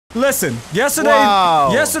Listen,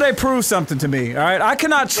 yesterday proved something to me, alright? I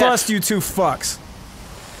cannot trust you two fucks.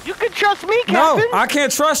 You can trust me, Captain. No, I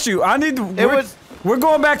can't trust you. I need to. We're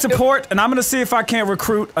going back to port, and I'm gonna see if I can't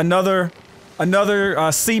recruit another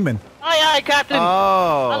seaman. Aye, Captain. Oh.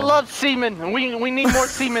 I love seamen, and we need more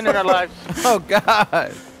seamen in our lives. Oh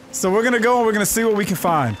God. So we're gonna go and we're gonna see what we can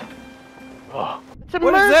find. Oh. It's a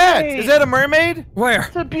What mermaid. is that? Is that a mermaid? Where?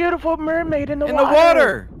 It's a beautiful mermaid in the water. In the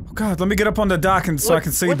water. Oh God, let me get up on the dock and so I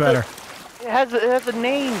can see better. It has a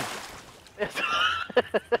name.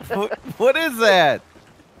 What is that?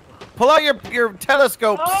 Pull out your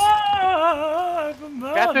telescopes.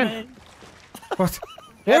 Captain. What? Captain,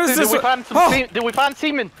 What is this? Did we find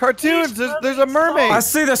seamen? CaRtOoNz, there's a mermaid. I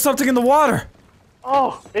see there's something in the water.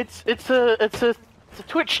 Oh, it's a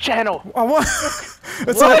Twitch channel. I want.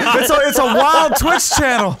 It's a wild Twitch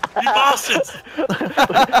channel. You bastards!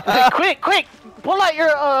 Quick! Pull out your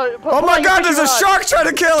Oh my God! There's a shark trying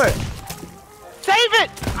to kill it. Save it!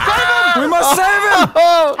 Save him! We must save him.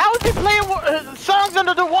 How is he playing songs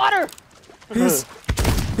under the water?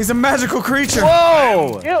 He's a magical creature.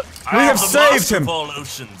 Whoa! We have saved him.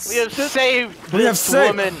 We have saved We have this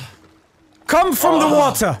saved. woman. Come from the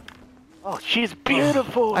water. Oh, she's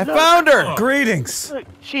beautiful. I found her. Greetings. Look,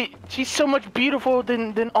 she's so much beautiful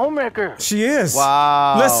than Ohmwrecker. She is.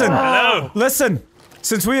 Wow. Listen. Hello. Listen.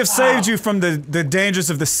 Since we have saved you from the dangers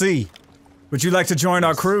of the sea, would you like to join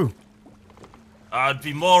our crew? I'd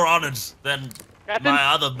be more honored than Captain? my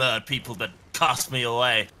other bird people that cast me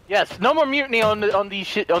away. Yes, no more mutiny on these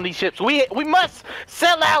ships. We must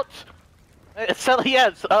sell out.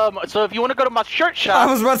 Yes. So if you want to go to my shirt shop,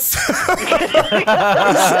 I was about to say.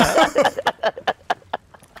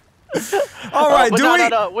 All right,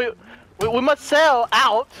 no. We must sell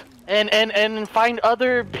out and find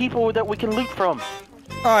other people that we can loot from.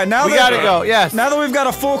 All right, now We gotta go. Yes. Now that we've got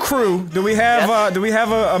a full crew, do we have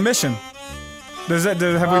a mission?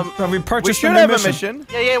 Have we purchased We should a new have mission? a mission.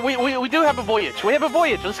 Yeah, we do have a voyage. We have a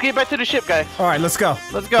voyage. Let's get back to the ship, guys. All right, let's go.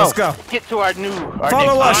 Let's go. Let's go. Get to our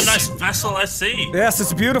Follow next us. Oh, nice vessel I see. Yes,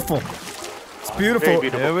 it's beautiful. It's beautiful. Very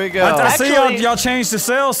beautiful. Here we go. I see Actually- y'all changed the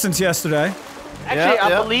sails since yesterday. Actually, Yeah, I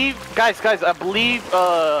yeah. believe, guys, I believe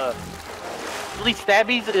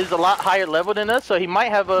Stabbies is a lot higher level than us, so he might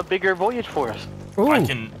have a bigger voyage for us. Ooh. I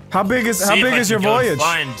can How big is your voyage?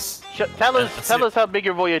 Tell us how big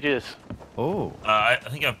your voyage is. Oh. I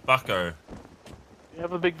think I have Bucko. You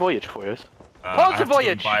have a big voyage for us. I Pause the have to go and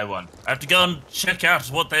voyage. buy one. I have to go and check out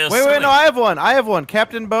what they are Wait, selling. no, I have one. I have one.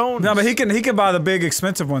 Captain Bones. No, but he can buy the big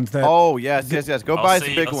expensive ones. That. Oh yes. Go buy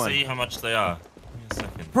the big I'll one. see how much they are. Give me a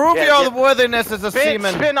second. Prove Yeah, your yeah. worthiness as a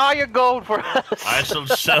seaman. Spend all your gold for us. I shall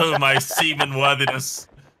show my seaman worthiness.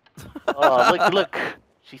 Oh, look.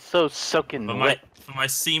 She's so soaking wet. For my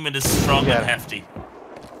seaman is strong and hefty.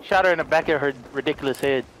 Shot her in the back of her ridiculous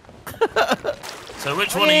head. So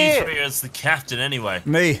which one of you three is the captain anyway?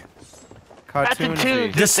 Me. Captain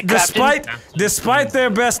CaRtOoNz. Toons, Despite their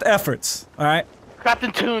best efforts, all right.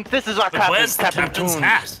 Captain Toons, this is our But captain. where's the Captain captain's Toons.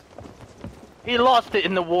 hat? He lost it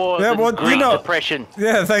in the war. Yeah, the well, Great Depression.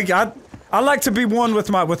 Yeah, thank you. I like to be one with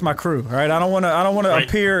my crew. All right, I don't want to Right.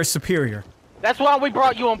 appear superior. That's why we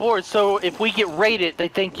brought you on board. So if we get raided, they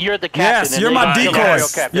think you're the captain. Yes, and you're they my think decoy. you're the real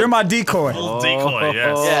captain. You're my decoy. Little decoy,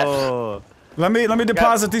 yes. Oh. Let me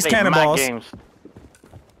deposit these Play mind cannonballs. games.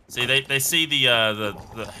 See, they see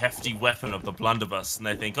the hefty weapon of the blunderbuss, and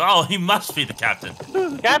they think, oh, he must be the captain.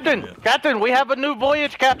 Captain, we have a new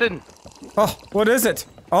voyage, Captain. Oh, what is it?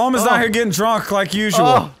 Ohm is out here getting drunk like usual.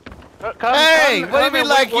 Oh. Hey, what do you mean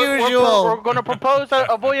like usual? We're gonna propose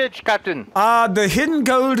a voyage, Captain. The hidden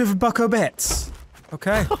gold of Bucko Bets.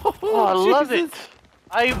 Okay. Oh, I love it.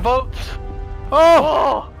 I vote.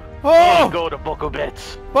 Oh. Oh. Go to Bucko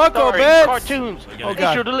Bets. Bucko Starring Bets. CaRtOoNz. Oh,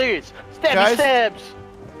 God. H2O Delirious. Guys. Stabs.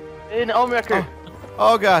 And Ohmwrecker.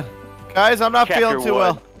 Oh God. Guys, I'm not Chapter feeling too one.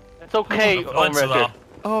 well. It's okay, Ohmwrecker.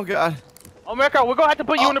 Oh God. Ohmwrecker, we're gonna have to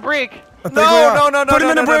put you in the brig. I think we are. Put him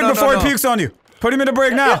in the brig before he pukes on you. Put him in the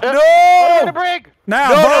brig now. Put him in the No. brig.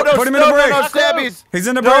 Now, vote. Put him in the brig. No, Stabbies. He's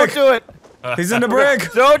in the Don't brig. do it. He's in the brig.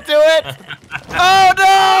 Don't do it. Oh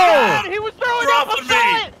no. He was throwing Drop up on a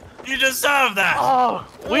shot. me! You deserve that! Oh,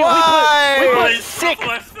 we Why?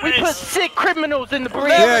 put sick criminals in the brig.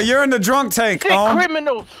 Yeah, you're in the drunk tank, Sick Ohm.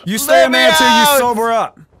 criminals. You stay in Let there me until you out. sober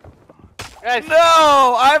up. Guys,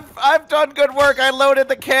 No, I've done good work. I loaded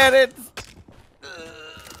the cannons.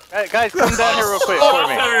 guys, come down here real quick for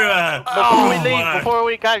me. Everywhere! Before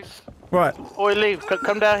we leave, What? before we leave,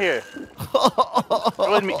 come down here.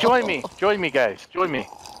 Join me, guys. Join me.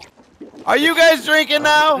 Are you guys drinking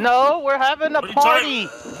now? No, we're having a What are you party.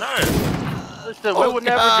 talking- No! Listen, Oh, we would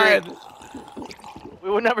never God. drink. We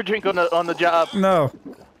would never drink on the job. No.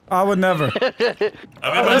 I would never.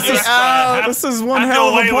 Everybody This is one hell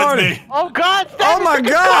of a party. Oh God! Oh my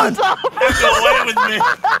God! Have your way with me.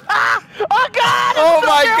 Oh God! Oh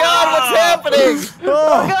my God! What's happening?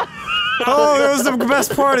 Oh, it was the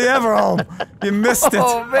best party ever, Home. You missed it.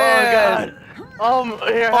 Oh man!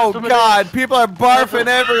 Here, Oh God! People are barfing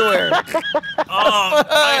everywhere. Oh,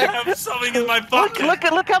 I have something in my bucket. Look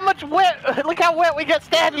how much wet! Look how wet we got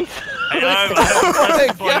Stabbies. Hey, I have a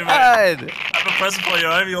present for you, mate. I have a present for you,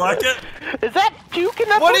 Home. You like it? Is that puke in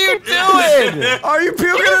that What are you doing? Are you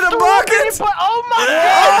puking in a bucket? Oh my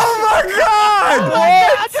God! Oh my God!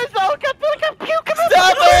 I just got puke in the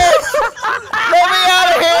Stop it! Let me out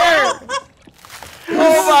of here!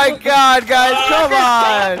 Oh my God, guys, come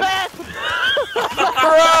on!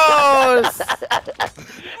 Gross!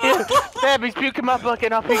 Stabby's puking my bucket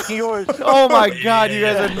and I'll puke in yours. Oh my God, you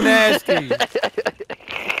guys are nasty.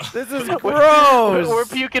 This is gross. We're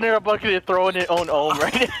puking in a bucket and throwing it on Ohm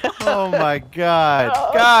right now. Oh my God.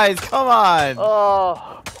 Guys, come on.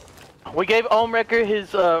 Oh. We gave Ohmwrecker his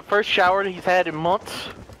first shower that he's had in months.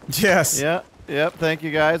 Yes. Yep, thank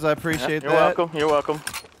you guys. I appreciate You're that. welcome. You're welcome.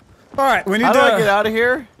 All right, we need How to do I get out of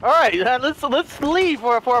here? All right, let's leave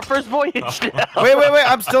for our first voyage. Now. Wait,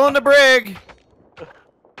 I'm still in the brig.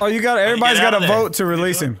 Oh, everybody's got to there? vote to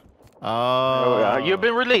release him. Oh. You've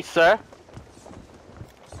been released, sir.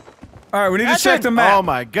 All right, we need to check the map. Oh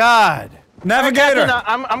my God. Navigator.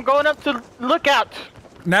 Captain, I'm going up to lookout.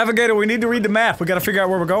 Navigator, we need to read the map. We got to figure out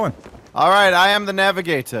where we're going. All right, I am the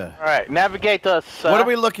navigator. All right, navigate us. What are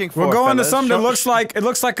we looking for? We're going to fellas? something that looks like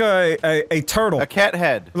a turtle. a cat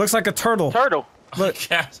head. It looks like a turtle. Turtle. Look,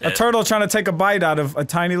 a turtle trying to take a bite out of a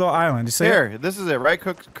tiny little island. You see it? Here, this is it, right,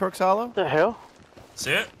 Crook's Hollow? What the hell?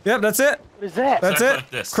 See it? Yep, that's it. What is that? That's Exactly it. like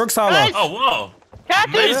this. Crook's Hollow. Nice. Oh, whoa.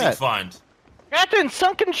 Captain! Amazing that? find. Captain,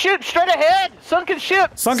 sunken ship straight ahead. Sunken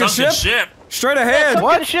ship. Sunken Sunken ship? ship. Straight ahead.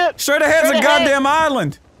 Sunken ship. Straight ahead's Straight a ahead. goddamn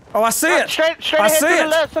island. Oh, I see it. Straight I ahead see to it. the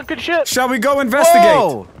left. Sunken ship. Shall we go investigate?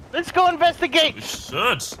 Whoa! Let's go investigate. We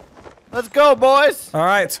should. Let's go, boys. All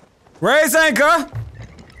right. Raise anchor.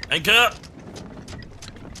 Anchor.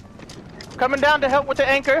 Coming down to help with the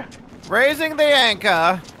anchor. Raising the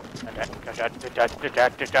anchor.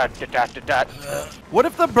 What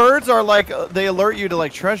if the birds are like, they alert you to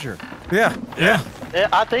like treasure? Yeah. Yeah.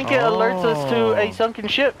 I think it alerts us to a sunken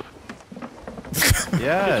ship.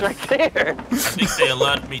 Yes. It's right there. I think they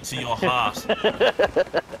alert me to your heart.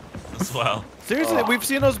 As well. Seriously, we've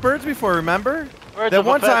seen those birds before, remember? Birds That of a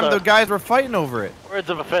one time feather. the guys were fighting over it. Birds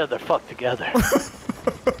of a feather fuck together.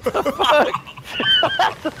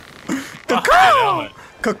 Cocoon.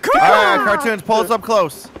 Alright, CaRtOoNz, pull us up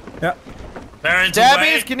close. Yeah. Parents Stabbies,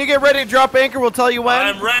 away. can you get ready to drop anchor? We'll tell you when.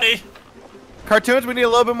 I'm ready. CaRtOoNz, we need a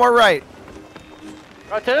little bit more right.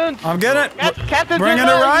 CaRtOoNz. I'm getting it. Captain Bringing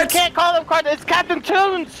Toons, it right. You can't call him CaRtOoNz. It's Captain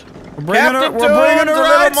Toons. We're bringing Captain it. We're bringing it Toons, a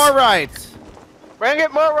right. little more right. Bring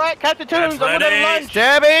it more right, Captain Toons. I'm ready. gonna lunge.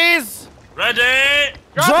 Stabbies, Ready.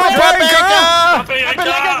 Drop drop anchor. anchor. Dropping Drop it like it's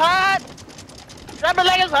anchor. hot. Drop it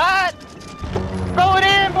like it's hot. Throw it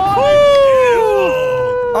in, boys.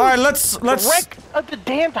 Woo. All right, let's. Wreck of the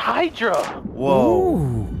damned Hydra. Whoa.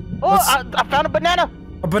 Ooh. Oh, I found a banana.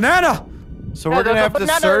 A banana. So Yeah, we're gonna there's a have to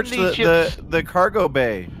banana search in these ships. the cargo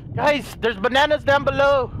bay. Guys, there's bananas down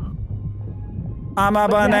below. I'm a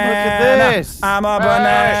banana. Look at this. I'm a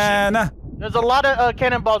banana. There's a lot of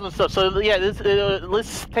cannonballs and stuff. So yeah,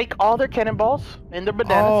 let's take all their cannonballs and their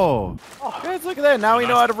bananas. Oh. Guys, look at that. Now we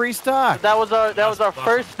know how to restock. That was our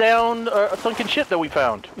first down sunken ship that we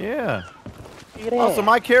found. Yeah. Look at that. Also,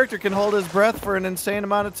 my character can hold his breath for an insane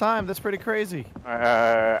amount of time. That's pretty crazy.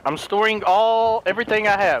 I'm storing everything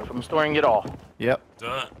I have. I'm storing it all. Yep. Do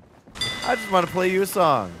it. I just want to play you a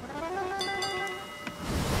song.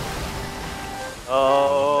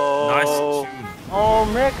 Oh. Nice tune.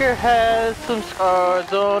 Ohmwrecker has some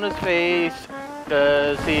scars on his face,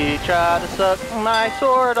 'cause he tried to suck my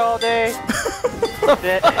sword all day.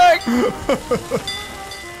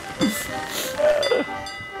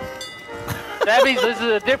 Stabbies, this is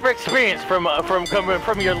a different experience from coming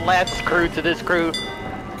from your last crew to this crew.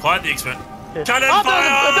 Quite the experience. Cannon Oh,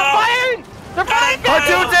 fire! they're firing! They're firing!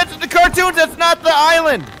 CaRtOoNz, that's not the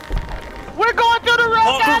island. We're going through the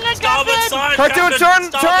wrong island, Starboard Captain! side, CaRtOoNz, Captain.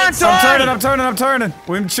 turn, Starboard turn, side. I'm turning.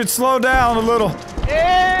 We should slow down a little.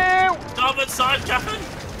 Yeah. Starboard side, Captain.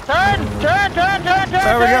 Turn! There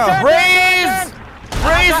we go.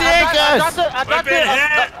 Raise the anchors.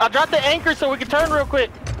 I dropped the anchor so we can turn real quick.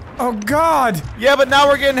 Oh God. Yeah, but now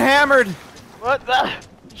we're getting hammered. What the?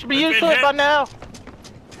 Should be We've used been to it hit. by now.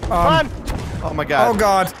 Come on. Oh my God. Oh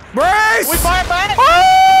God. Brace. We fire back.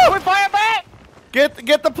 Woo! We fire back. Get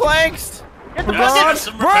the planks. Get the Yes, bucket. yes,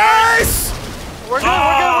 some repairs. Brace. We're good.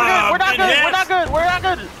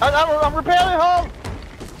 I'm repairing home.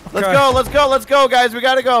 Let's go, guys. We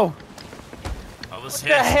gotta go. What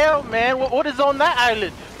the hell, man? What is on that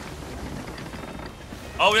island?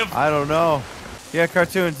 Oh, we have. I don't know. Yeah,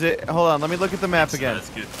 CaRtOoNz. Hold on. Let me look at the map again. That's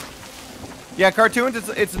good. Yeah,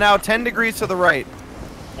 CaRtOoNz. It's now 10 degrees to the right.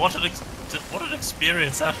 What an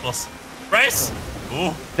experience that was. Race.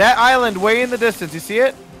 Ooh. That island, way in the distance. You see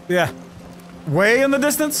it? Yeah. Way in the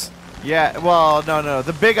distance? Yeah. Well, no.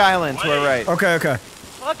 The big island to our right. Okay, okay.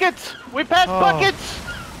 Buckets. We passed buckets.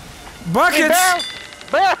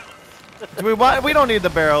 Buckets. Barrels. We don't need the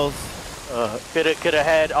barrels. Could have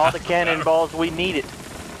had all the cannonballs we needed.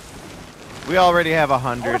 We already have I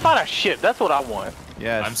want 100. to find a ship. That's what I want.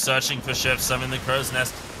 Yes. I'm searching for ships. I'm in the crow's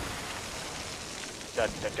nest.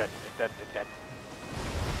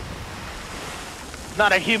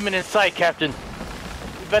 Not a human in sight, Captain.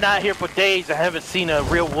 We've been out here for days. I haven't seen a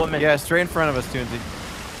real woman. Yeah, straight in front of us, Toonsy.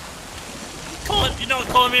 You're not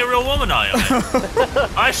calling me a real woman, are you?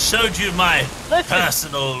 I showed you my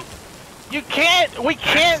personal. You can't. We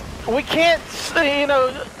can't. You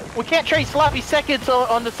know, we can't trade sloppy seconds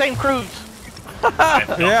on the same cruise. I've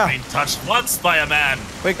not been touched once by a man.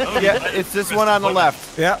 Wait, yeah, it's this one on the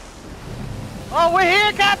left. Yeah. Oh, we're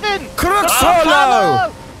here, Captain.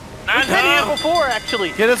 Solo. We've been here before,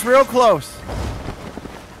 actually. Get us real close.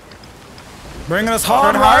 Bringing us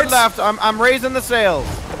hard Hard right. left. I'm raising the sails.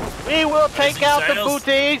 We will take out the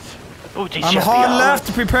booties. I'm hard left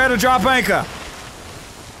to prepare to drop anchor.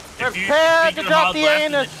 Prepare to drop the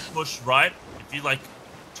anus. Push right. If you like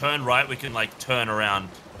turn right, we can like turn around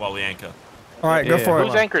while we anchor. All right, go for it.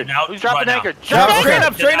 Who's anchored? Now, Who's dropping right anchor?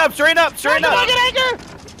 Straight up. Get anchor.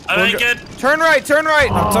 I'm anchored. Turn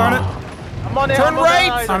right. I'm turning. I'm on the Turn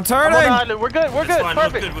right. I'm turning. We're good. We're good. Fine,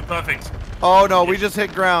 Perfect. We're good. We're perfect. Oh no, we just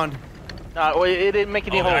hit ground. Well, it didn't make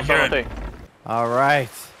any holes. I don't think. All right.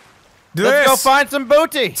 Let's go find some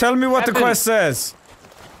booty. Tell me what the quest says.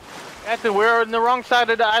 Captain, we're on the wrong side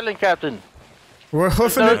of the island, Captain. We're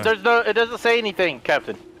hoofing it. It doesn't say anything,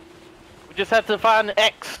 Captain. We just have to find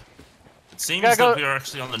X. It seems that we're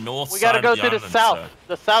actually on the north side. We gotta go of the to the island, south, so.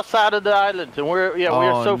 the south side of the island, and we're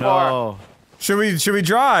so far. Should we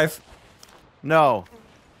drive? No.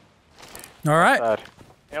 All right.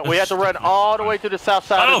 Yeah, we have to run all the way to the south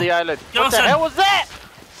side of the island. What the hell was that?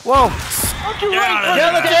 Whoa! Don't you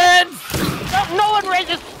raise Skeleton! No one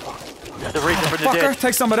raises. The reason for the Fucker, dead.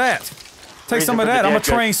 take some of that. Take some of that. I'm a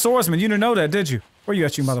trained swordsman. You didn't know that, did you? Where you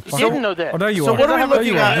at, you motherfucker? You didn't know that. Oh, there you are. So what are we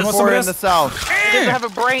looking at for in the south? We didn't have a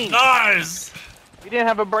brain. Nice. We didn't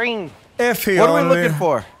have a brain. If he What are we only- looking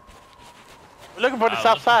for? We're looking for the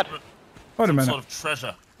south side. Wait a minute. Sort of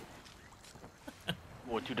treasure.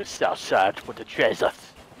 Going to the south side for the treasure.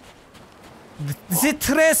 The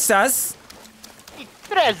treasures.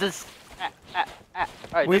 Treasures.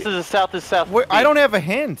 Alright, this is the south. I don't have a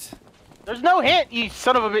hint. There's no hint, you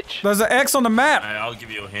son of a bitch. There's an X on the map. Hey, I'll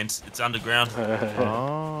give you a hint. It's underground.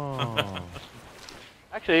 Oh.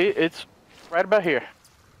 Actually, it's right about here.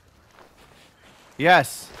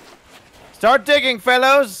 Yes. Start digging,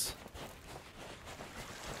 fellows.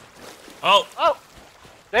 Oh.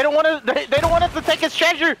 They don't want to. They don't want us to take his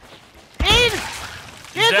treasure. In.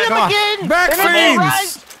 Get them Come on. again. Back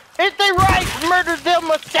fiends. If they rise, murder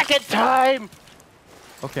them a second time.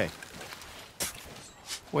 Okay.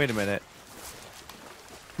 Wait a minute.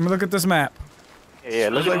 Let me look at this map. Yeah,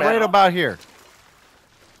 It's like right about here.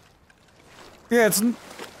 Yeah, it's. I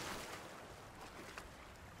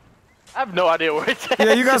have no idea where it's at.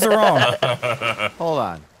 Yeah, you guys are wrong. Hold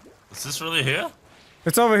on. Is this really here?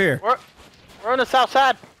 It's over here. We're on the south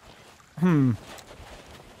side. Hmm.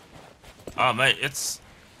 Oh, mate, it's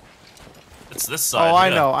this side. Oh, I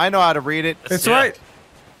here. know. I know how to read it. It's yeah. right.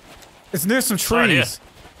 It's near some right here. trees.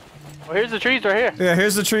 Well, here's the trees right here. Yeah,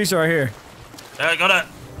 here's the trees right here. Yeah, I got it.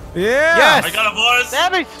 Yeah. Yes. I got it, boys.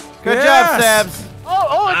 Stabbies. Good Yes. job, Stabs.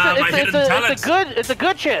 It's a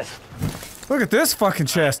good chest. Look at this fucking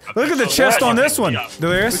chest. Look at the chest on this one.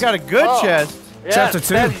 Delirious. We got a good chest. Yeah, Chapter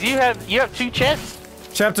 2. Stabbies, you have 2 chests.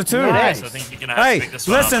 Chapter 2. Nice. I think you can Hey, pick this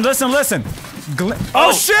one up. listen.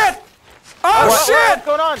 Oh shit! Oh shit! What's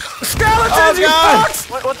going on? Skeletons, you God.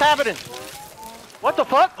 fucks! What's happening? What the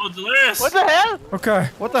fuck? Oh, Delirious. What the hell? Okay.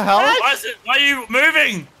 What the hell? Why are you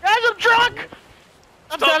moving? Guys, I'm drunk.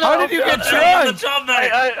 How did you get On the drunk? job,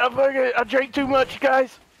 mate. I drank too much,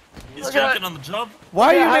 guys. He's drunken on the job.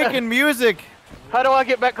 Why Yeah, are you making music? How do I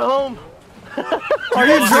get back home? Are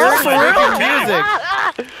you drunk for real? Making music.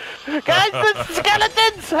 Guys, the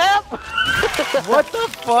skeletons, help! What the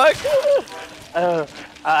fuck?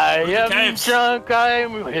 I am caves. drunk,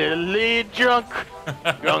 I'm really drunk.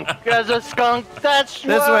 Drunk as a skunk, that's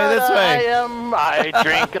This what way, this way. I am. I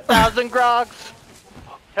drink 1,000 grogs.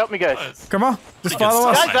 Help me, guys. Come on, just follow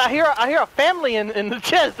us. Guys, I hear a family in the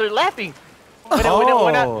chest. They're laughing.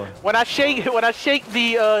 When I shake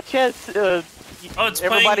the chest,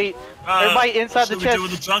 everybody inside the chest. What do we do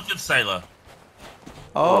with the drunken sailor?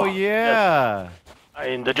 Oh yeah.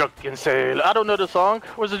 I'm the drunken sailor. I don't know the song.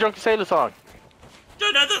 Where's the drunken sailor song?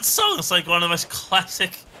 Don't know that song. It's like one of the most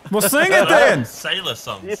classic. Well, sing it then. Sailor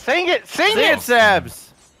songs. You sing it. Sing it,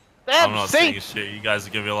 Stabs. I'm not singing shit. You guys are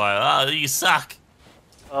gonna be like, oh, you suck.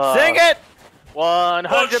 Sing it. 100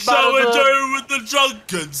 What shall we do with the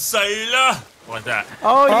drunken sailor? Like that.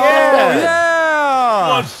 Oh yeah.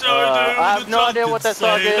 What shall we do with I have the no idea what that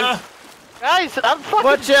song sailor? is. Guys, I'm fucking.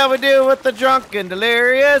 What shall we do with the drunken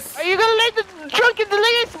delirious? Are you gonna let the drunken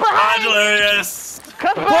delirious behind? Delirious.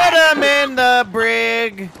 Come Put back. him in the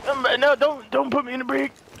brig. No, don't put me in the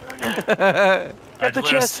brig. Get the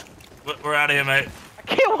chest. We're out of here, mate. I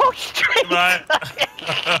can't walk straight. Right.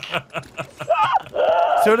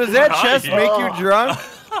 So does that chest make you drunk?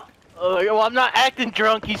 Well, I'm not acting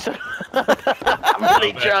drunk. He said. I'm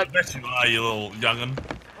really drunk. I bet you are, you little young'un.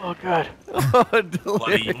 Oh god.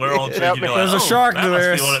 Bloody, we're all drinking. Like, There's a shark that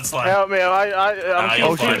there. must be what it's like. Help me!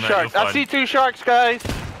 I'm seeing two sharks. I see 2 sharks, guys.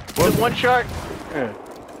 There's 1 shark.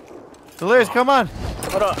 Delirious, come on.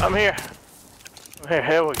 Hold on, I'm here.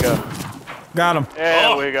 Here we go. Got him.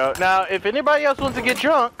 There we go. Now, if anybody else wants to get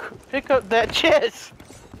drunk, pick up that chest.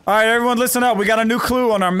 All right, everyone, listen up. We got a new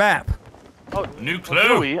clue on our map. Oh, new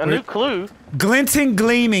clue. A new clue. Glinting,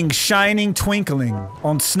 gleaming, shining, twinkling.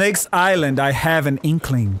 On Snake's Island, I have an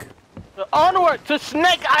inkling. Onward to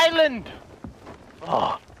Snake Island.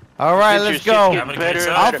 Oh. All right, let's go.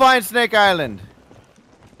 I'll find Snake Island.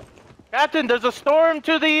 Captain, there's a storm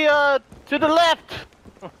to the left.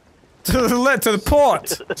 To the left, to the port.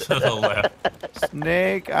 To the left.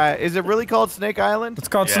 Snake is it really called Snake Island? It's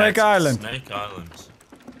called Snake Island. Snake Island.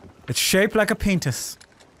 It's shaped like a penis.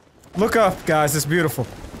 Look up, guys. It's beautiful.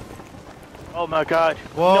 Oh my God.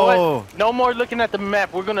 Whoa. You know what? No more looking at the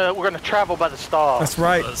map. We're gonna travel by the stars. That's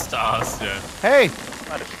right. The stars, yeah. Hey,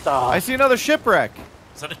 By the stars. I see another shipwreck.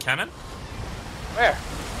 Is that a cannon? Where?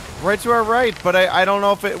 Right to our right, but I don't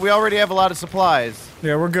know if we already have a lot of supplies.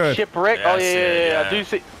 Yeah, we're good. Shipwreck. Yeah, Oh yeah. I do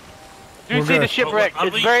see. We're See the good. shipwreck. Aren't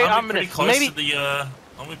It's we- very aren't we pretty ominous. close Maybe to the,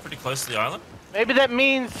 aren't we pretty close to the island? maybe that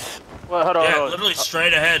means. Well, hold on. Yeah, hold on. literally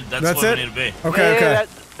straight ahead. That's That's where it? we need to be. Okay, Yeah,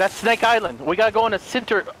 okay. That's Snake Island. We gotta go in the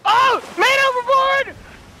center. Oh, man overboard!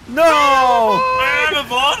 No! Man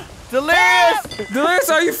overboard! Delirious! Delirious,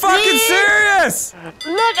 are you fucking serious?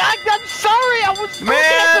 Look, I'm sorry. I was looking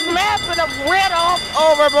at the map and I ran off.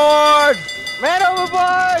 Overboard! Man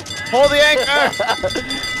overboard! Hold the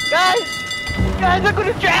anchor! Guys, I'm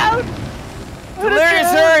gonna drown.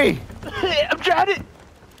 Delirious, hurry! I'm drowning.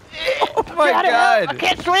 Oh my God! I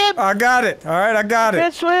can't swim. I got it. All right, I got it.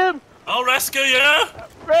 Can't swim. I'll rescue you!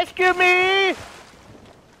 Rescue me!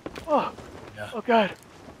 Oh, oh God.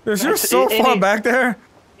 You're so far back there.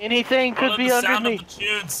 Anything could be the sound under me. of the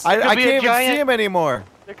tunes. I be a can't even giant- see him anymore.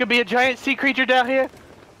 There could be a giant sea creature down here.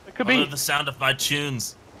 There could be. The sound of my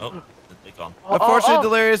tunes. Oh, they're gone. Unfortunately,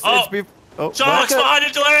 Delirious, Oh. it's be. Oh, Sharks behind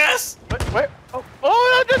you, Delirious! Where?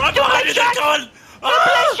 Oh, there's Run too behind many you, they're sharks! gone! Too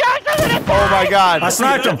many sharks! I'm gonna die! oh my God! I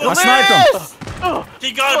sniped him. I sniped him. Oh,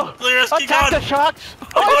 Keep going, Delirious, keep attack the going! sharks!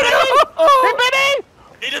 Oh, Oh, baby!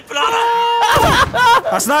 Eat a banana!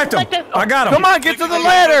 I sniped him. I got him. Come on, get to the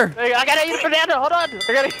ladder! Hey, I gotta eat a banana. Hold on.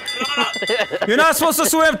 I gotta. You're not supposed to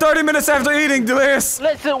swim 30 minutes after eating, Delirious.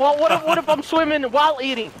 Listen. What if I'm swimming while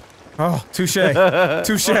eating? Oh, touche.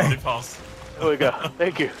 Touche. There we go.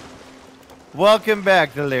 Thank you. Welcome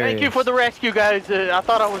back, Delirious. Thank you for the rescue, guys. I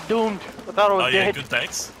thought I was doomed. I thought I was Oh yeah, dead. good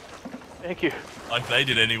thanks. Thank you. Like they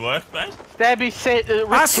did any work, mate. Stabby said.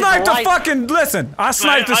 I sniped a fucking. Listen, I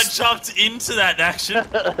sniped Mate, a. I jumped into that action.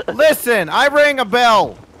 Listen, I rang a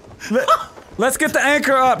bell. Let's get the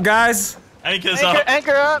anchor up, guys. Anchors up.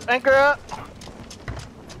 Anchor up. Anchor up.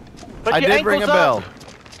 But I your did ring a ankle's bell.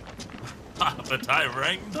 up. But I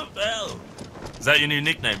rang the bell. Is that your new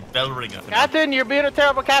nickname? Bell ringer. Captain, you're being a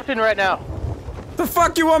terrible captain right now. The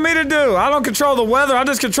fuck you want me to do? I don't control the weather. I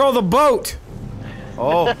just control the boat.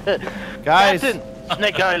 Oh, guys, Captain,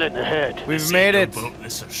 Snake Island ahead. we've made it.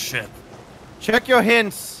 It's a ship. Check your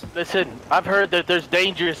hints. Listen, I've heard that there's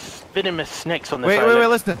dangerous, venomous snakes on this Wait, island. wait,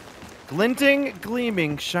 listen. Glinting,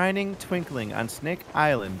 gleaming, shining, twinkling. On Snake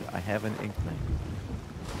Island, I have an inkling.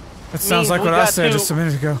 That sounds like we what I got said to- just a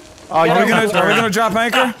minute ago. Oh, Are we you're gonna drop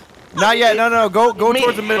anchor? Not yet. No. Go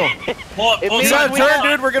towards the middle. What? It You means gotta we turn, got-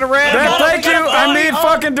 dude. We're gonna ram. Man, on, thank we you. gotta I go. need Oh.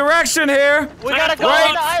 fucking direction here. We gotta go Right.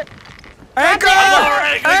 on the island. Anchor!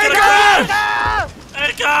 Anchor! Anchor!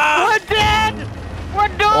 Anchor! We're dead! We're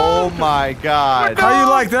doomed! Oh my god. How you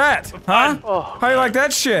like that? Huh? Oh. How you like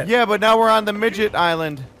that shit? Yeah, but now we're on the midget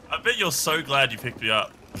island. I bet you're so glad you picked me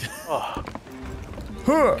up. Oh.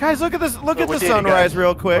 Huh. Guys, look at this. Look at we the did it, sunrise guys.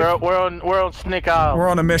 real quick. We're on Snake Isle. We're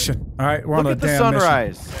on a mission. All right, we're on Look a at the damn mission.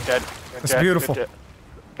 sunrise. Good. It's beautiful. Good.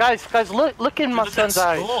 Guys, look in my Look at son's that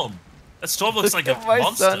eyes. storm. That storm looks like a My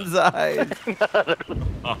monster. son's eyes. Oh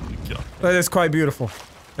my god. That is quite beautiful.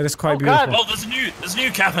 That is quite Oh, God. beautiful. Oh, there's a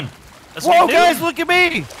new cabin. That's Whoa, new. guys, look at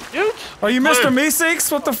me. Dude, Are you Blue. Mr.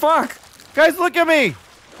 Meeseeks? What the fuck? Guys, look at me.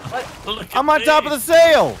 Look at I'm on me. top of the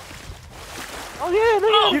sail. oh yeah,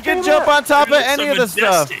 look at You it. can Check jump it out. on top You of look any so of the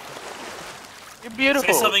stuff. majestic. You're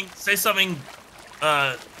beautiful. Say something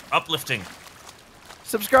uplifting.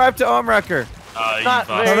 Subscribe to Ohmwrecker. Not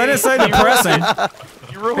No, that didn't say depressing.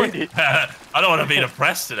 You ruined it. I don't want to be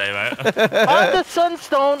depressed today, man. On the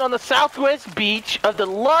sunstone on the southwest beach of the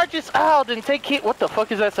largest island, take heed. What the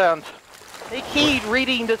fuck is that sound? Take heed,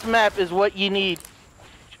 reading this map is what you need.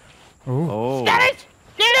 Oh. Get it!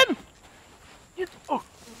 Get him!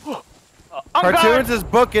 CaRtOoNz is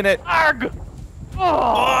booking it. Arg!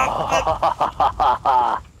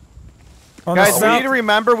 Oh. On Guys, the we need south, to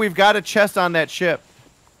remember we've got a chest on that ship.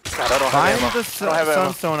 God, I don't Find have the ammo. I don't have ammo.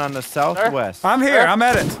 sunstone on the southwest. I'm here. I'm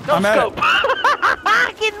at it. No I'm at scope.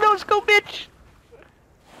 it. Get no scope, bitch!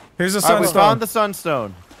 Here's the All right, we sunstone. found the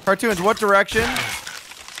sunstone. CaRtOoNz, what direction?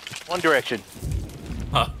 One direction.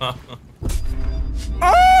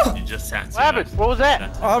 Oh! You just had to. What happened? What was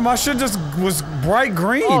that? Oh, my shit just was bright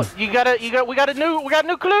green. Oh, we got a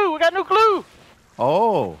new clue. We got a new clue.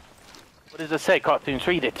 Oh. What does it say? CaRtOoNz,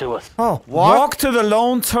 read it to us. Oh, walk to the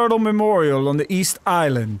Lone Turtle Memorial on the East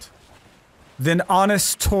Island. Then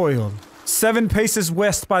honest toil. 7 paces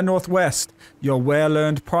west by northwest. Your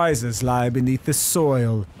well-earned prizes lie beneath the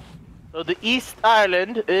soil. So the East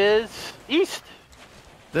Island is east.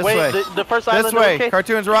 This Wait, way. the first This island. way. Okay.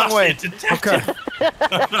 CaRtOoNz, wrong way. Okay.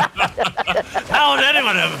 How would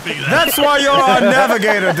anyone ever figure that? That's why you're our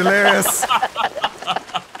navigator, Delirious.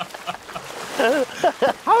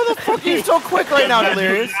 How the fuck are you so quick right now,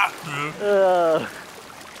 Delirious?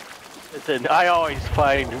 Listen, I always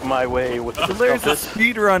find my way with the Delirious is compass.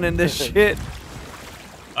 speed running this shit.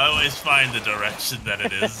 I always find the direction that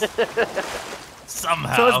it is.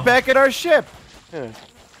 Somehow. So it's back at our ship. Sir,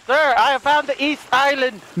 I have found the East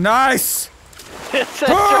Island. Nice. It says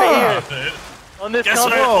right here on this Guess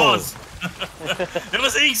where compass. it was? It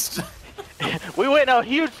was east. We went in a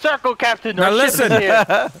huge circle, Captain. Now Our ship is listen. here.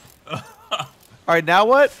 All right, now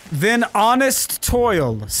what? Then honest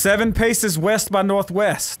toil. 7 paces west by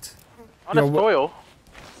northwest. Honest toil.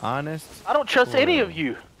 Honest. I don't trust any of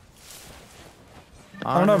you.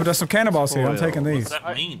 I don't know, but there's some cannonballs here. I'm taking What's these.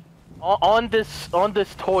 that mean? On this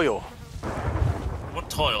toil. What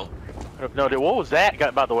toil? No, what was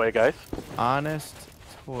that, by the way, guys? Honest toil.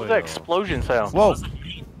 What was that explosion sound? Whoa. What does it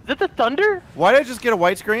mean? Is it the thunder? Why did I just get a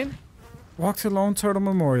white screen? Walk to Lone Turtle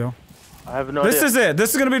Memorial. I have no This idea. is it.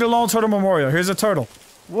 This is going to be the Lone Turtle Memorial. Here's a turtle.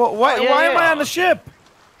 Why yeah, why am yeah. I on the ship?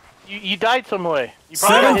 You died some way. You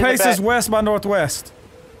probably 7 got hit in the paces back. west by northwest.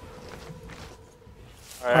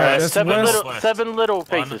 All right, right, that's west. seven little 1,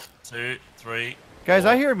 paces. 2, 3. Guys,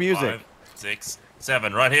 4, I hear music. 5, 6,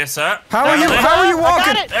 7. Right here, sir. How are you? Down How are you there.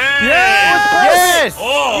 walking? I got it. Hey! Yes!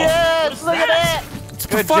 Oh! Yes, look at that. It's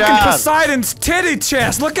Good fucking job. Poseidon's titty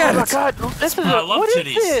chest. Look at Oh my it. God, this is I love what is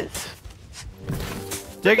titties. this?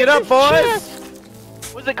 Dig it up, boys.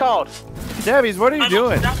 Chest. What's it called? Stabbies, what are you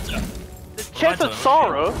doing? The Chest of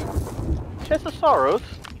Sorrows. Chest of Sorrows.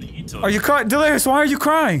 Are you crying? Delirious, why are you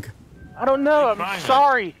crying? I don't know. I'm crying, man?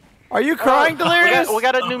 sorry. Are you crying, Delirious? We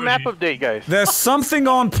got a new map update, guys. There's something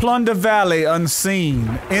on Plunder Valley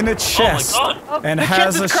unseen in a chest. Oh my god! And the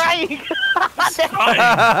has chest is a crying.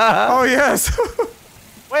 Oh yes.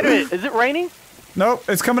 Wait a minute. Is it raining? Nope,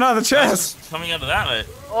 it's coming out of the chest. That's coming out of that, mate.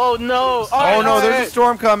 Oh no. Oh no, there's a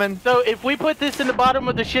storm coming. So if we put this in the bottom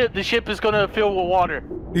of the ship is gonna fill with water.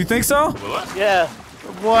 You think so? What? Yeah.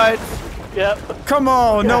 What? Yep. Come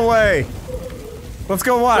on, no way. Let's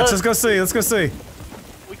go watch. Look. Let's go see. Let's go see.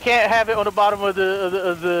 We can't have it on the bottom of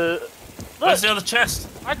the. Where's the other chest?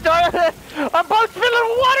 I'm both filling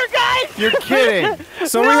with water, guys. You're kidding.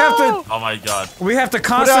 So we have to Oh my god. to Put it on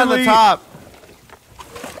constantly the top.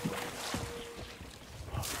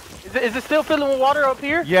 Is it still filling with water up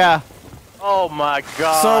here? Yeah. Oh my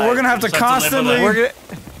God. So we're gonna have to Just have to live with constantly it. We're gonna.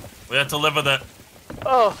 We have to live with it.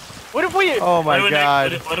 Oh, what if we? Oh my What do we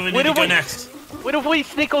God. What do we Where need to do go we- next? What if we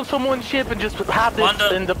sneak on someone's ship and just have this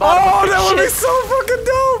Wanda. in the bottom Oh, of the that would be ship?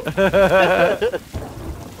 so fucking dope!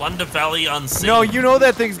 Plunder Valley unseen. No, you know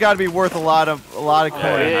that thing's got to be worth a lot of coins.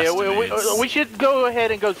 Yeah, has to be. we should go ahead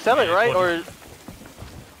and go sell it, right? Or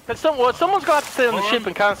Cause someone's gonna have to stay on the ship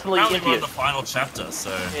and constantly we're empty in it. the final chapter, so.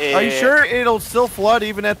 Yeah. Are you sure it'll still flood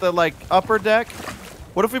even at the like upper deck?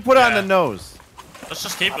 What if we put it on the nose? Let's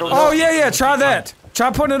just keep it. Oh yeah, try that.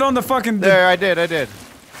 Try putting it on the fucking. There, I did. I think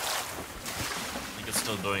it's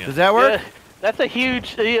still doing it. Does that work? Yeah, that's a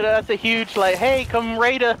huge, like, hey, come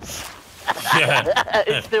raid us. Yeah.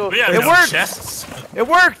 It's still. It worked. Chests. It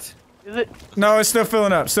worked. Is it? No, it's still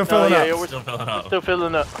filling up. Still filling up. Yeah, we're Still filling up. still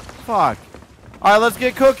filling up. Fuck. All right, let's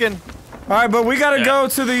get cooking. All right, but we gotta go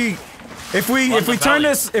to the. If we turn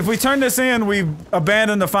valley. this in, we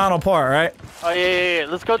abandon the final part, right? Oh yeah.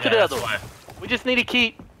 Let's go to the other that's one. why. We just need to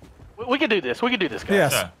keep. We can do this. We can do this, guys.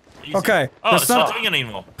 Yes. Yeah, easy. Okay. Oh, There's it's not some- doing it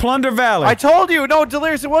anymore. Plunder Valley. I told you. No,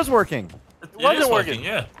 Delirious, it was working. It wasn't is working.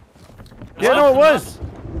 Yeah. Yeah, no, it was.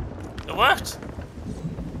 It worked.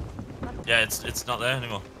 Yeah, it's not there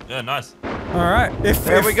anymore. Yeah, nice. All right.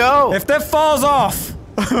 There we go. If that falls off.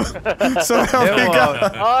 So help It me won't.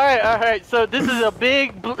 God. All right. So this is a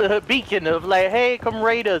big beacon of like, hey, come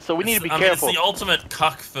raid us. So we need to be careful. It's the ultimate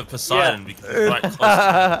cuck for Poseidon because it's right close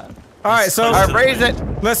to All right, so All right, raise it.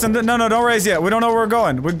 listen. No, don't raise yet. We don't know where we're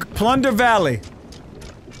going. We Plunder Valley.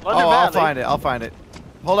 Plunder I'll Valley. find it.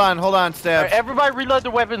 Hold on, All Stabs. right, everybody reload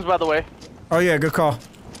their weapons, by the way. Oh yeah, good call.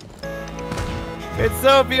 It's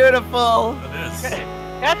so beautiful. It is.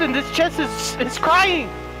 Captain, this chest is crying.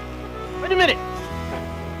 Wait a minute.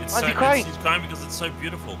 It's Why's so, he crying? He's crying because it's so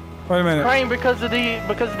beautiful. Wait a minute. Crying because of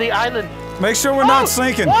the island. Make sure we're not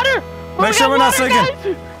sinking. Water. Make sure we're not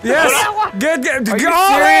sinking. Yes. Get you all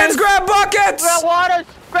serious? hands, grab buckets. We got water.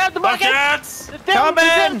 Grab the bucket. Buckets! The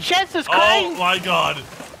damn chest is Oh crying. my god.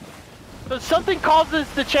 So something causes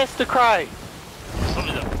the chest to cry.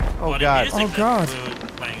 Probably the Oh, bloody God. music Oh, that God. we were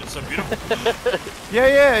playing. It's so beautiful.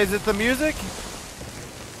 Yeah. Is it the music?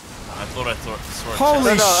 I thought I saw it.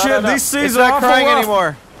 Holy shit! no. These seas It's are not awful crying rough.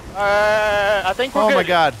 anymore. I think we're Oh good. my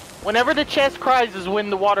god. Whenever the chest cries is when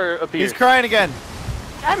the water appears. He's crying again.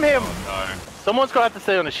 Damn him. No. Someone's gonna have to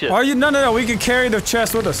stay on the ship. Are you? No. We can carry the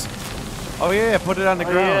chest with us. Oh yeah, put it on the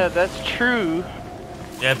Oh, ground. yeah, that's true.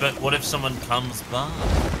 Yeah, but what if someone comes by?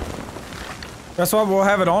 That's why we'll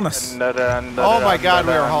have it on us. Oh my god,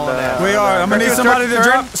 we are hauling ass. We are. I'm gonna need Turn, somebody to turn.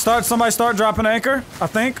 drop. Somebody start dropping anchor. I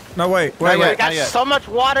think. No, wait. Not yet. We got so much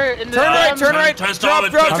water in the Turn right, dam. turn right. Turn Drop,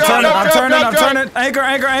 starboard, drop, turn drop, I'm drop, turning. drop, I'm drop. turning. Anchor.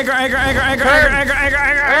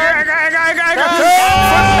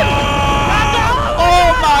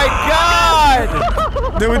 Oh my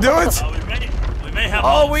god! Did we do it? Oh, we may have. Oh,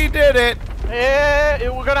 holes. we did it. Yeah,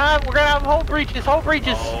 we're gonna have whole breaches. Oh,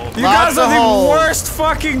 You Lots guys are of the holes. worst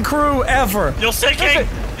fucking crew ever. you're sinking. Listen,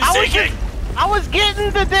 You're sinking. I was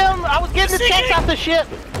getting the chest sinking. off the ship.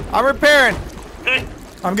 I'm repairing. Okay.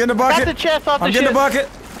 I'm getting a Got bucket. the chest off the I'm ship. getting a bucket.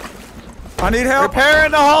 I need help.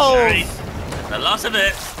 Repairing the holes. Nice. The last of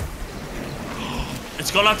it.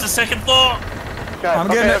 It's gone up to second floor. Okay, I'm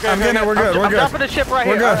getting it. I'm getting it. We're good. We're I'm good. dropping the ship right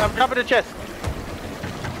We're here. good. I'm dropping the chest.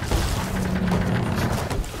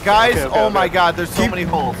 Guys, Okay, oh my okay. god, there's so many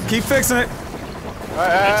holes. Keep fixing it.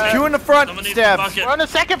 Two in the front, Someone needs a Stabs. bucket. We're on the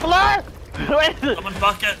second floor. Wait, Someone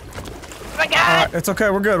bucket. my God. It's okay.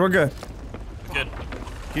 We're good. We're good. Good.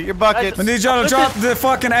 Get your buckets. We need y'all to drop the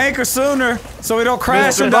fucking anchor sooner so we don't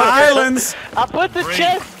crash Mr. into Bucket. islands. I put the Great.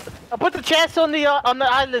 chest. I put the chest on the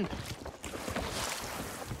island.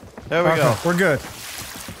 There we go. Okay, we're good.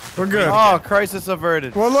 We're good. Oh, crisis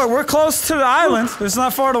averted. Well, look, we're close to the island. It's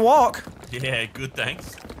not far to walk. Yeah, good.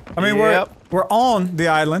 Thanks. I mean, Yep. we're on the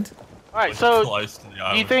island. All right, We're so close to the do you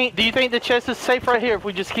island. think the chest is safe right here if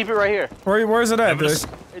we just keep it right here? Where's it at, Remember dude?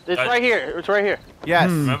 to, It's right here. It's right here. Yes.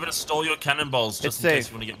 remember to store your cannonballs It's just in case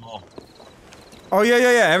safe. you want to get more. Oh yeah.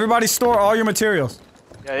 Everybody store all your materials.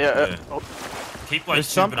 Yeah. Yeah. Oh, Keep like There's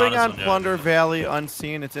two something bananas on your- Plunder Valley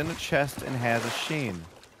unseen. It's in a chest and has a sheen.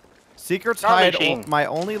 Secrets Charlie hide Sheen. my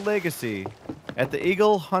only legacy at the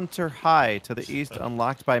Eagle Hunter High to the east,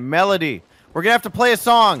 unlocked by Melody. We're gonna have to play a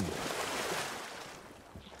song.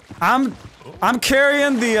 I'm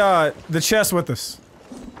carrying the chest with us.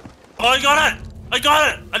 Oh, I got it! I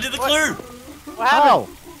got it! I did the clue! what happened? Oh,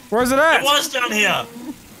 Where's it It at? was down here!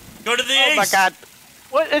 Go to the Oh east! my God.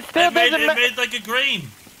 What? It still It made, doesn't it matter. made like a green.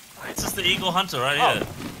 It's just the Eagle Hunter right here.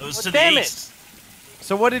 It was Well, to damn the it. east.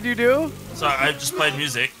 so what did you do? So I just played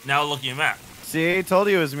music. Now looking at map. See, I told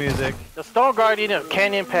you it was music. The Stone Guardian of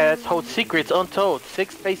Canyon Pass holds secrets untold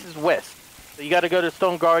 6 paces west. So you got to go to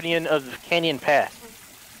Stone Guardian of Canyon Pass.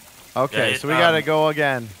 Okay, Yeah, so we gotta go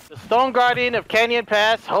again. The Stone Guardian of Canyon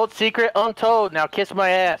Pass holds secret untold. Now kiss my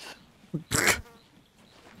ass.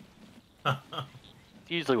 It's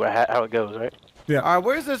usually how it goes, right? All right,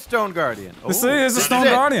 where's the Stone Guardian? This Ooh, is the this Stone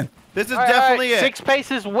it. Guardian. This is All right, definitely all right, it. 6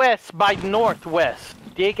 paces west by northwest.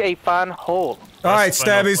 dig a fine hole. All right, First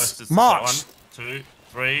by Stabbies, northwest is march. 1, 2,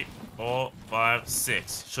 3, 4, 5,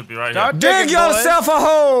 6. Should be right here. Dig yourself a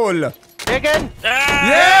hole. Digging.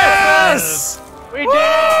 Yes! We did it,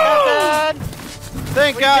 Captain.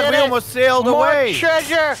 Thank God we almost sailed More away.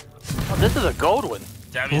 treasure. Oh, this is a gold one.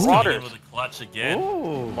 Stabbies coming in with a clutch again.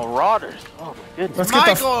 Ooh. Marauders. Oh my goodness.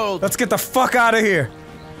 Let's get the fuck out of here.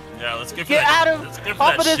 Yeah, let's go for Get that. out of Let's go for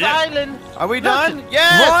off that of this ship. island. Are we done?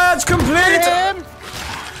 Yes. Voyage complete. Him.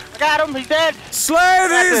 I got him. He's dead. Slay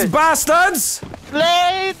these it. bastards.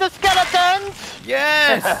 Slay the skeletons.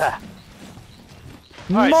 Yes.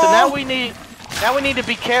 All right. More. So now we need to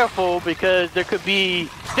be careful because there could be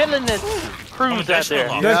villainous crews out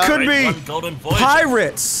there. There could be One golden voyage.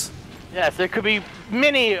 pirates. Yes, there could be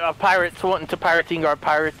many pirates wanting to pirating our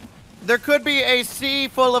pirates. There could be a sea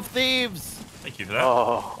full of thieves. Thank you for that.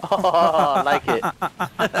 Oh, I like it.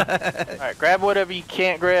 All right, grab whatever you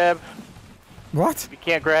can't grab. What? If you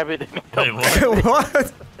can't grab it, Wait, what?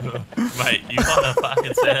 What? Mate, you wanna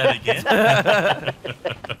fucking say that again?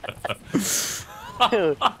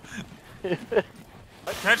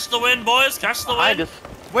 Catch the wind, boys. Catch the behind wind.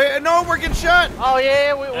 us. Wait, no, we're getting shot. Oh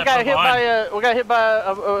yeah, we got hit by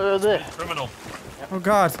this. Criminal. Oh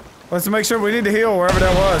God. Let's make sure we need to heal wherever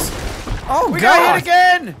that was. Oh We God. got hit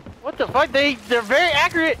again. What the fuck? They're very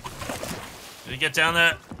accurate. Did you get down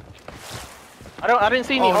there? I didn't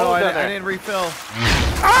see any Oh no, holes I down there. didn't refill.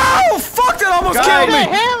 Oh fuck! That almost Guys. killed What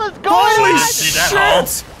the me. hell is going Holy on? See that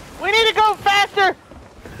shit! We need to go faster.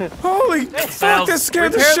 Holy fuck! That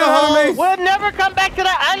scared the Repair shit the out of me. holes. We'll never come back to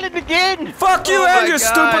that island again. Fuck you Oh and my your God.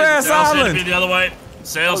 stupid ass Sails need to be island. the other way.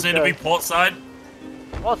 Sails need to be port side.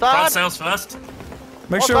 What's Front up? sails first.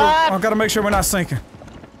 Make sure. back. I gotta make sure we're not sinking.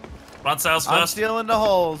 Front sails I'm first. stealing the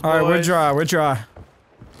holes, All right, we're boys. dry. We're dry.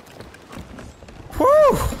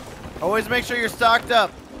 Whew! Always make sure you're stocked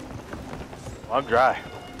up. I'm dry.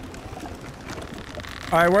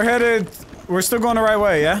 All right, we're headed. We're still going the right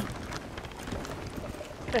way, yeah?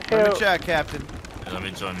 Let me check, Captain. Yeah, let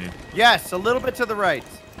me join you. Yes, a little bit to the right.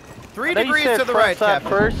 3 I know you degrees said to the front right, side Captain.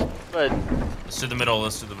 first, but Let's do the middle.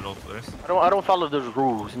 Let's do the middle first. I don't follow those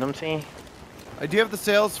rules. You know what I'm saying? Do you have the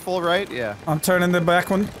sails full right? Yeah. I'm turning the back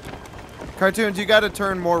one. CaRtOoNz, you got to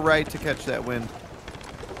turn more right to catch that wind.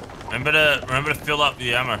 Remember to fill up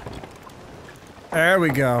the ammo. There we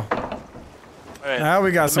go. Right. Now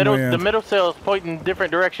we got The some wind. middle sail's pointing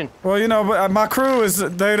different direction. Well, you know, but my crew is,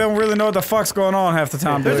 they don't really know what the fuck's going on half the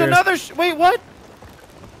time. There's Delirious. another wait, what?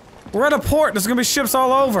 We're at a port. There's gonna be ships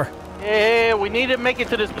all over. Yeah, we need to make it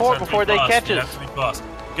to this port Let's before have to they be fast. catch We us. have to be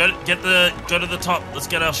fast. Go to the top. Let's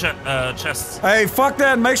get our chests. Hey, fuck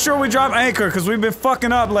that. Make sure we drop anchor, because we've been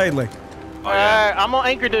fucking up lately. Alright, I'm on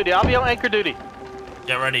anchor duty. I'll be on anchor duty.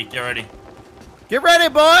 Get ready. Get ready. Get ready,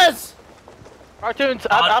 boys! CaRtOoNz,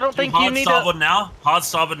 I don't think you hard need starboard to. now. Hard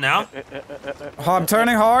starboard now. I'm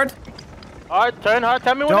turning hard. Alright, turn hard.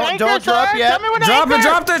 Tell me when Don't- to anchor, don't drop sir. yet. Tell me when to Drop anchor. it.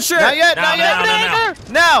 Drop that shit. Not yet, No, not no, yet. no, no.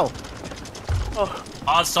 Anchor. Now! Oh.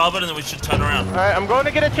 Hard starboard, and then we should turn around. Alright, I'm going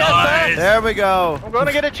to get a chest, Nice. sir. There we go. I'm going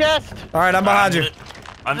to get a chest. All right, I'm behind you.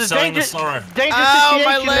 I'm This is selling the dangerous sorrow. situation Ow,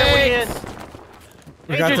 my that we're in. legs.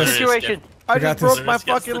 We got Dangerous this. situation. I Get- just broke my Let's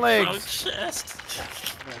get fucking the legs. drunk chest.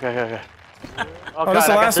 Okay. Oh, this God,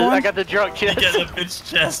 the last one? I got the drunk chest. Get the bitch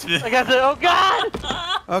chest. I got the. Oh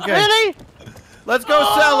God! Okay, Really? let's go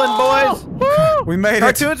selling, boys. Woo! We made it.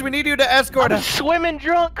 CaRtOoNz, we need you to escort I'm us. swimming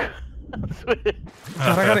drunk. I'm swimming.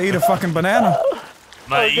 God, I gotta eat a fucking banana.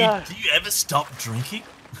 Mate, God. do you ever stop drinking?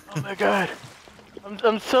 Oh my God!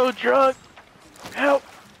 I'm so drunk. Help!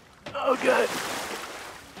 Oh God!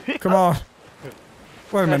 Come on.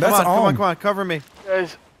 Wait a minute, Come that's on, come on, on. come on, cover me.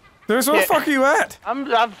 Guys, There's where the Yeah. fuck are you at?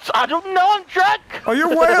 I don't know. I'm drunk. Oh, you're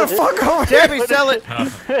way the fuck over here. Debbie, sell it.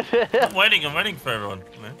 I'm waiting for everyone.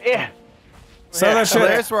 Man. Yeah. Sell that shit.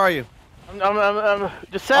 Hilarious, where are you? I'm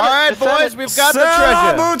just sell All it. right, Just sell boys, it. we've got the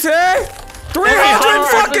Sell treasure. booty. 300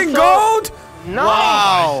 fucking gold. No.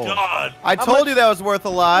 Wow. Oh God, I How told much- you that was worth a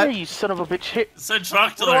lot. Hey, you son of a bitch! Here. so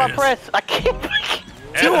drunk, What do I Delirious. press? I can't.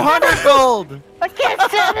 200 gold. I can't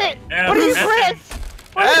sell it. F, What do you F, press?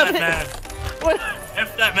 What F is that it? man. What?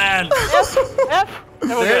 F that man. F. There we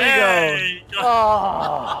go. There you go. Hey.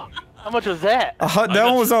 Oh, how much was that? That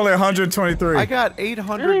one was only 123. I got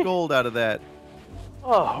 800 Really? gold out of that.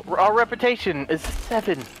 Oh, our reputation is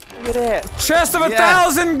 7. Look at that. Chest of Yeah.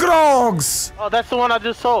 1,000 grogs. Oh, that's the one I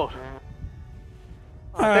just sold.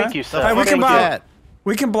 Oh, Alright. thank you, sir. Hey, we can Thank buy- you. that.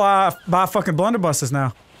 We can buy fucking blunderbusses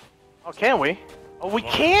now. Oh, can we? Oh, we Buy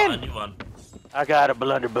a can. new one. I got a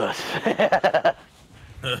blunderbuss.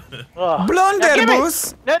 Oh.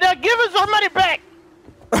 Blunderbuss. Now, give us our money back.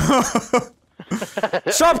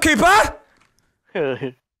 Shopkeeper.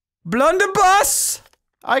 Blunderbuss.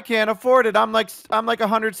 I can't afford it. I'm like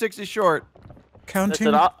 160 short. Counting.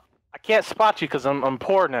 Listen, I can't spot you because I'm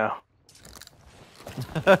poor now.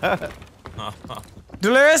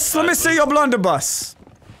 Delirious, let me see your blunderbuss.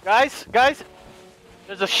 Guys,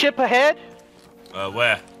 there's a ship ahead.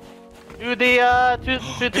 Where? To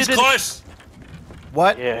the He's close.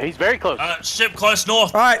 What? Yeah, he's very close. Ship close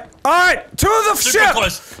north. All right, to the Super ship.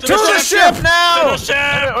 close. To the ship now. To the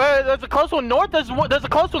ship. There's a close one north. There's a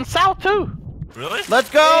close one south too. Really? Let's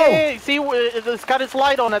go. Hey, see, it's got its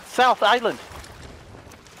light on at South Island.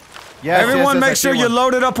 Yes, Everyone, yes, make I sure see you're one.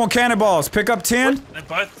 loaded up on cannonballs. Pick up 10. They're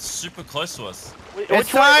both super close to us. It's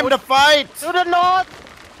time to fight. To the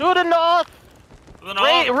north. To the north. To the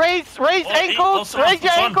north. Raise ankles. Raise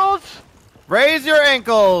your ankles. Raise your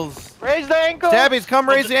ankles. Raise the ankles. Stabbies, come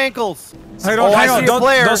raise the ankles. Hey, I hang on. see a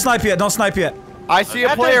player. Don't snipe yet. Don't snipe yet. I see a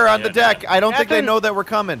Captain. player on the deck. I don't think they Captain. know that we're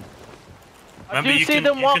coming. Do you see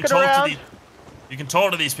them walking around? You can talk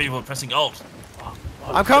to these people pressing Alt.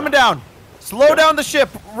 I'm coming down. Slow down the ship.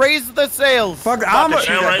 Raise the sails. Fuck,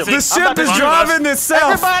 the ship is to- driving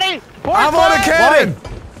itself. Everybody, I'm on a cannon.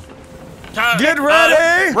 Get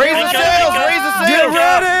ready. Raise the sails. Raise the Get sails.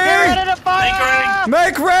 ready. Get ready to fire.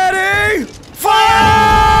 Make ready.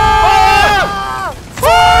 Fire!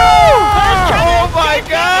 Oh my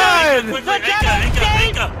God!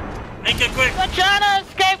 Anchor, quick! The China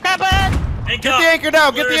escape, Captain. Anchor! Get the anchor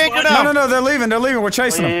now. Get the anchor now. No, they're leaving. They're leaving. We're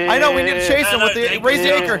chasing them. I know we need to chase them with the raise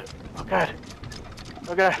the anchor. Oh God.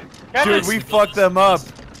 Okay. Dude, we fucked them up.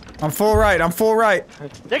 I'm full right.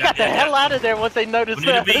 They got the hell out of there once they noticed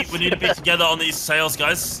We need to be together on these sails,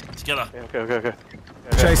 guys. Together. Okay.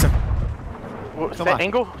 Chase him. What's Come that on.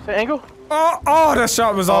 angle? What's that angle? Oh, that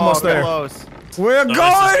shot was almost there. Close. We're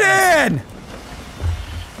going in.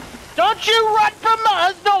 Don't you run from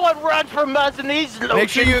us! No one runs from us in these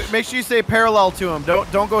locations. Make sure you stay parallel to them.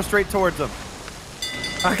 Don't go straight towards them.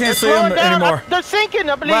 I can't see him anymore. They're sinking,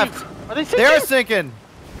 I believe. Left. Are they sinking? They're sinking.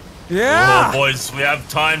 Yeah. Oh, boys, we have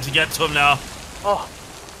time to get to them now. Oh,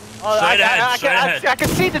 Straight ahead. I can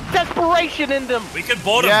see the desperation in them. We could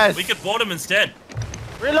board them. Yes. We could board them instead.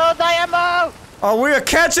 Reload the ammo. Oh, we are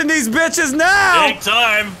catching these bitches now. Big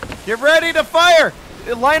time. Get ready to fire.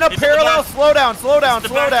 Line up He's in the parallel. back. Slow down. Slow down. The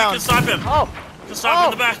Slow back, you down. can snipe him. Oh, You can snipe him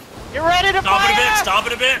in the back. get ready to fire. Stop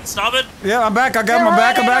it a bit. Stop it. Yeah, I'm back. I got Get my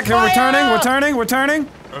back. I'm ready back. to Here, we're fire. turning.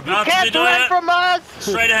 We're You about to be can't doing run it. from us.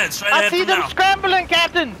 Straight ahead I see from them now. scrambling,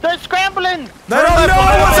 Captain. They're scrambling. They don't left, know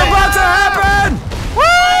turn what's left. about to happen.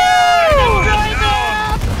 Woo!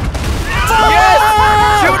 Yes.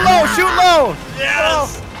 Shoot low. Shoot low.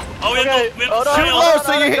 Yes. Oh, we have Okay, to hold on. Shoot low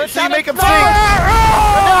so you make them sink.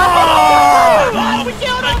 Oh, we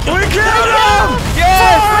killed him. We killed him.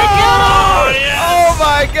 Yes. Oh, yes. Oh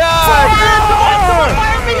my God.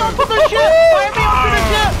 Fire me onto the ship. Fire me onto the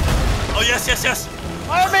ship. Oh, yes.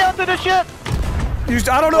 Fire me onto the ship.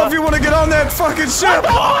 I don't know if you want to get on that fucking ship.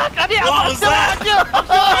 What was that?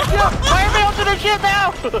 Fire me onto the ship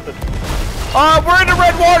now. We're in the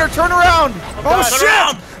red water. Turn around. Oh Turn shit.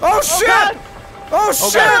 around. Oh shit. Oh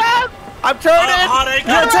shit. I'm turning. Hot anchor.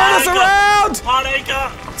 Yeah, turn us around. Hot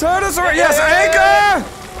anchor. Turn us around. Yes, anchor.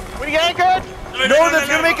 We anchored. No, that's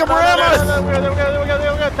gonna make them ram us. Oh,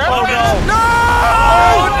 no. No.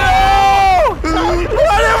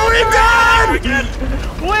 What have we done? Again.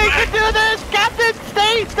 We can do this, Captain.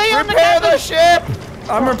 Stay on the Repair the captain. ship.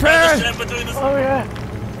 I'm repairing. We're doing this. Oh yeah.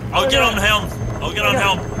 I'll get on helm. They're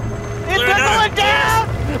going down.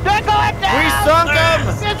 They're going down. We sunk them.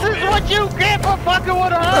 This is what you get for fucking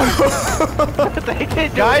with us. They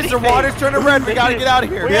didn't do Guys, the anything. water's turning red. We gotta get out of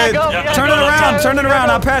here. We gotta go, Yeah, we gotta turn go, it around. we Turn it gotta around.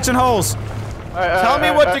 go. I'm patching holes. Tell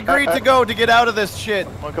me what degree to go to get out of this shit.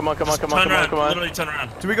 Come on. Turn around. Literally turn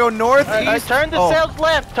around. Do we go north, east? Turn the sails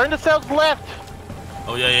left. Turn the sails left.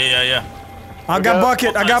 Oh, yeah. I got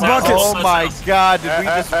bucket. I got Oh, buckets. Oh my God! Did we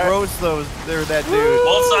just roast those? They're that dude.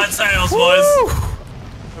 Both side sails, boys.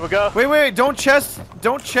 Here we go. Wait! Don't chest.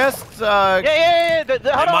 Yeah. They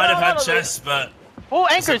might have had chests, but Oh,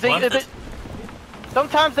 anchors. Is it worth it?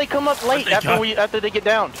 Sometimes they come up late they go? after they get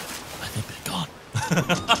down. I think they're gone.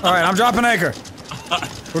 All right, I'm dropping anchor.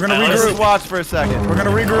 We're gonna Let's regroup. watch for a second. We're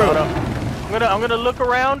gonna regroup. I'm gonna look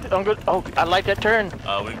around. Oh, I like that turn.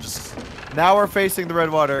 We just. Now we're facing the red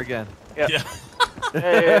water again. Yeah.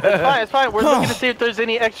 Yeah, it's fine. We're looking to see if there's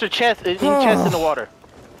any extra chests in the water.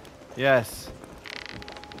 Yes.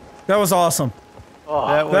 That was awesome.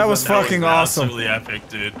 Oh, That was fucking awesome. Absolutely epic,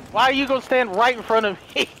 dude. why are you gonna stand right in front of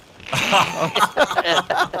me?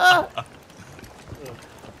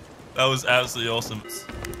 That was absolutely awesome.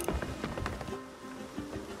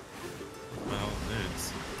 Well,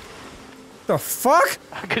 dudes. The fuck?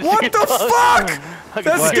 could see What it the done. fuck?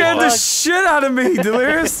 That scared the shit out of me,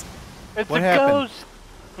 Delirious. It's What a happened?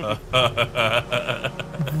 ghost.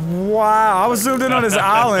 Wow, I was zoomed in on his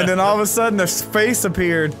island, and all of a sudden, his face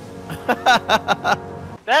appeared.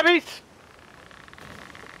 Stabbies!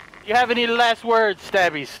 You have any last words,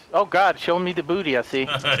 Stabbies? Oh God, show me the booty, I see.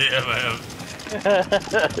 Yeah, man.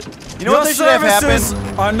 You know what they should have services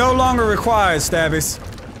happened? are no longer required, Stabbies.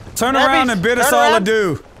 Turn Stabbies, around and bid us turn all around.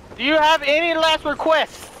 adieu. Do you have any last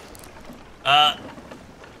requests?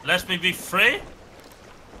 Let me be free?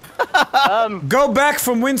 Go back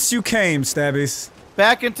from whence you came, Stabbies.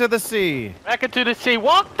 Back into the sea. Back into the sea.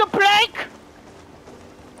 Walk the plank!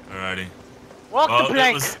 Alrighty. Walk Well, the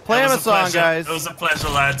plank! Play him a song, pleasure. guys. It was a pleasure,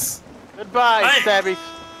 lads. Goodbye, Hey. Stabbies.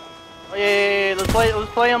 Oh, yeah, let's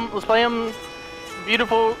play them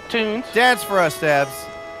beautiful tunes. Dance for us, Stabs.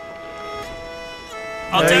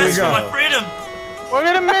 I'll There you dance for go. my freedom. We're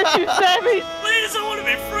gonna miss you, Stabbies! Please, I want to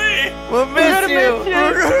be free. We'll We're miss gonna you. miss you!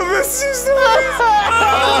 We're gonna miss you, Stabbies.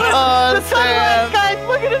 Oh, The sunrise, Stabs. guys!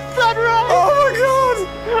 Look at the sunrise! Oh my God!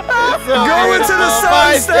 So Go into the sun,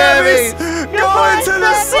 Bye, Stabbies! Stabbies. Go Goodbye, into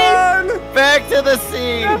the sun! Back to the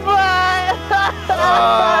sea. Goodbye!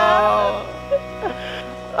 Oh.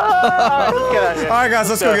 Alright, let's get out of here. All right, guys,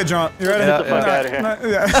 let's go get drunk. You ready? Yeah, Get the fuck out of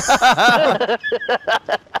here.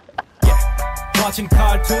 Yeah. Watching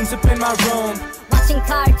cartoons up in my room. Watching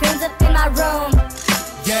cartoons up in my room.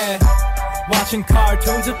 Yeah. Watching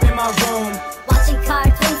cartoons up in my room. Watching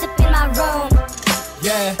cartoons up in my room.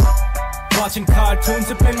 Yeah. Watching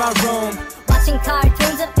cartoons up in my room. Watching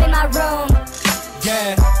cartoons up in my room.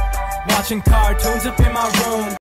 Yeah. Watching cartoons up in my room.